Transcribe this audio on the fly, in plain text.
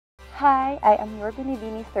Hi, I am your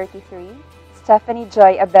Binibini 33, Stephanie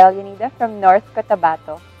Joy Abellanida from North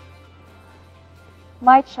Cotabato.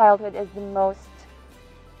 My childhood is the most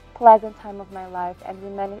pleasant time of my life,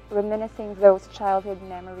 and reminiscing those childhood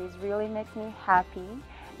memories really makes me happy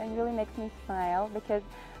and really makes me smile, because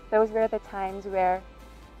those were the times where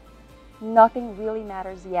nothing really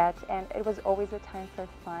matters yet, and it was always a time for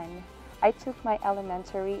fun. I took my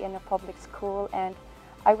elementary in a public school, and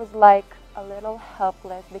I was like a little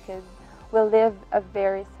helpless because we lived a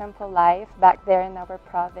very simple life back there in our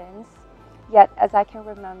province. Yet, as I can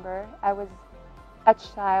remember, I was a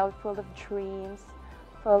child full of dreams,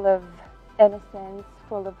 full of innocence,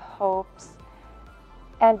 full of hopes,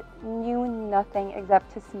 and knew nothing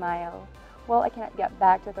except to smile. Well, I cannot get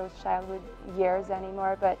back to those childhood years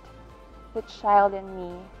anymore, but the child in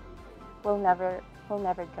me will never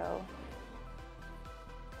go.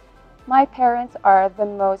 My parents are the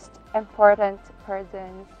most important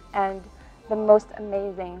persons and the most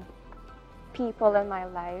amazing people in my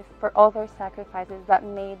life for all their sacrifices that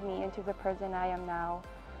made me into the person I am now.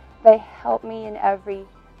 They helped me in every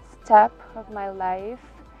step of my life,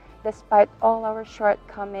 despite all our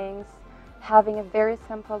shortcomings, having a very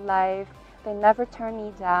simple life. They never turned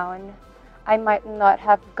me down. I might not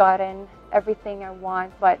have gotten everything I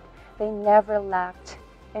want, but they never lacked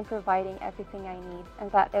in providing everything I need. And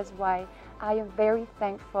that is why I am very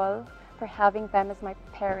thankful for having them as my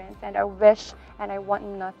parents, and I wish and I want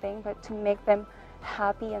nothing but to make them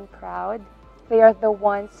happy and proud. They are the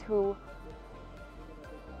ones who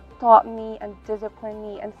taught me and disciplined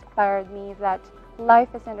me, inspired me that life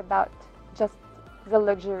isn't about just the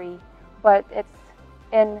luxury, but it's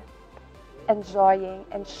in enjoying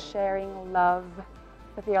and sharing love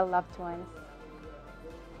with your loved ones.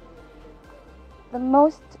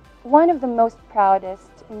 One of the most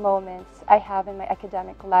proudest moments I have in my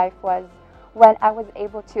academic life was when I was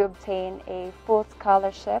able to obtain a full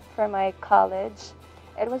scholarship for my college.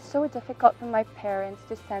 It was so difficult for my parents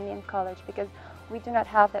to send me in college because we do not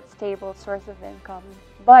have that stable source of income.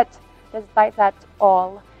 But despite that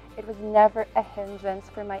all, it was never a hindrance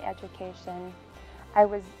for my education. I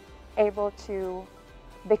was able to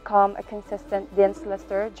become a consistent dean's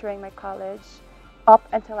lister during my college up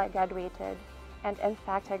until I graduated. And in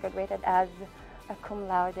fact, I graduated as a cum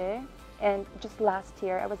laude. And just last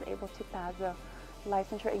year, I was able to pass a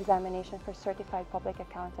licensure examination for certified public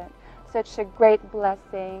accountant. Such a great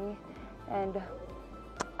blessing, and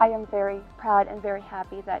I am very proud and very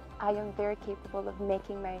happy that I am very capable of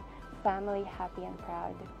making my family happy and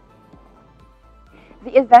proud.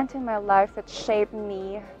 The event in my life that shaped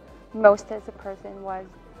me most as a person was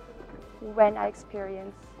when I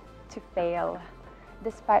experienced to fail.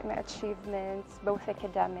 Despite my achievements, both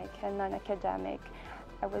academic and non-academic,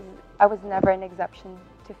 I was never an exception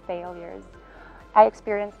to failures. I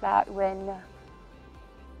experienced that when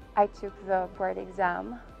I took the board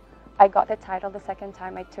exam. I got the title the second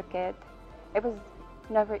time I took it. It was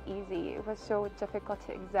never easy. It was so difficult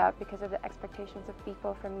to accept because of the expectations of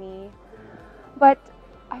people from me. But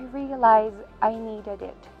I realized I needed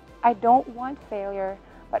it. I don't want failure,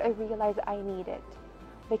 but I realized I need it,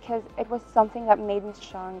 because it was something that made me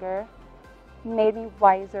stronger, made me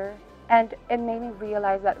wiser, and it made me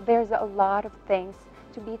realize that there's a lot of things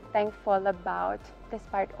to be thankful about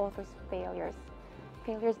despite all those failures.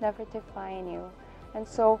 Failures never define you. And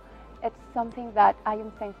so it's something that I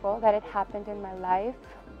am thankful that it happened in my life.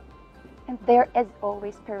 And there is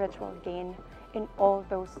always spiritual gain in all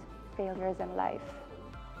those failures in life.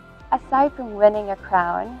 Aside from winning a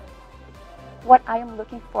crown, what I am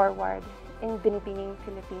looking forward in Binibining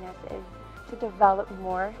Pilipinas is to develop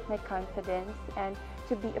more my confidence and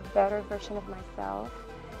to be a better version of myself.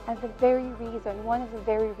 And one of the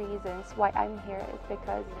very reasons why I'm here is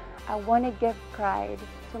because I want to give pride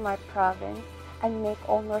to my province and make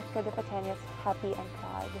all North Cotabateños happy and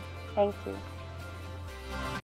proud. Thank you.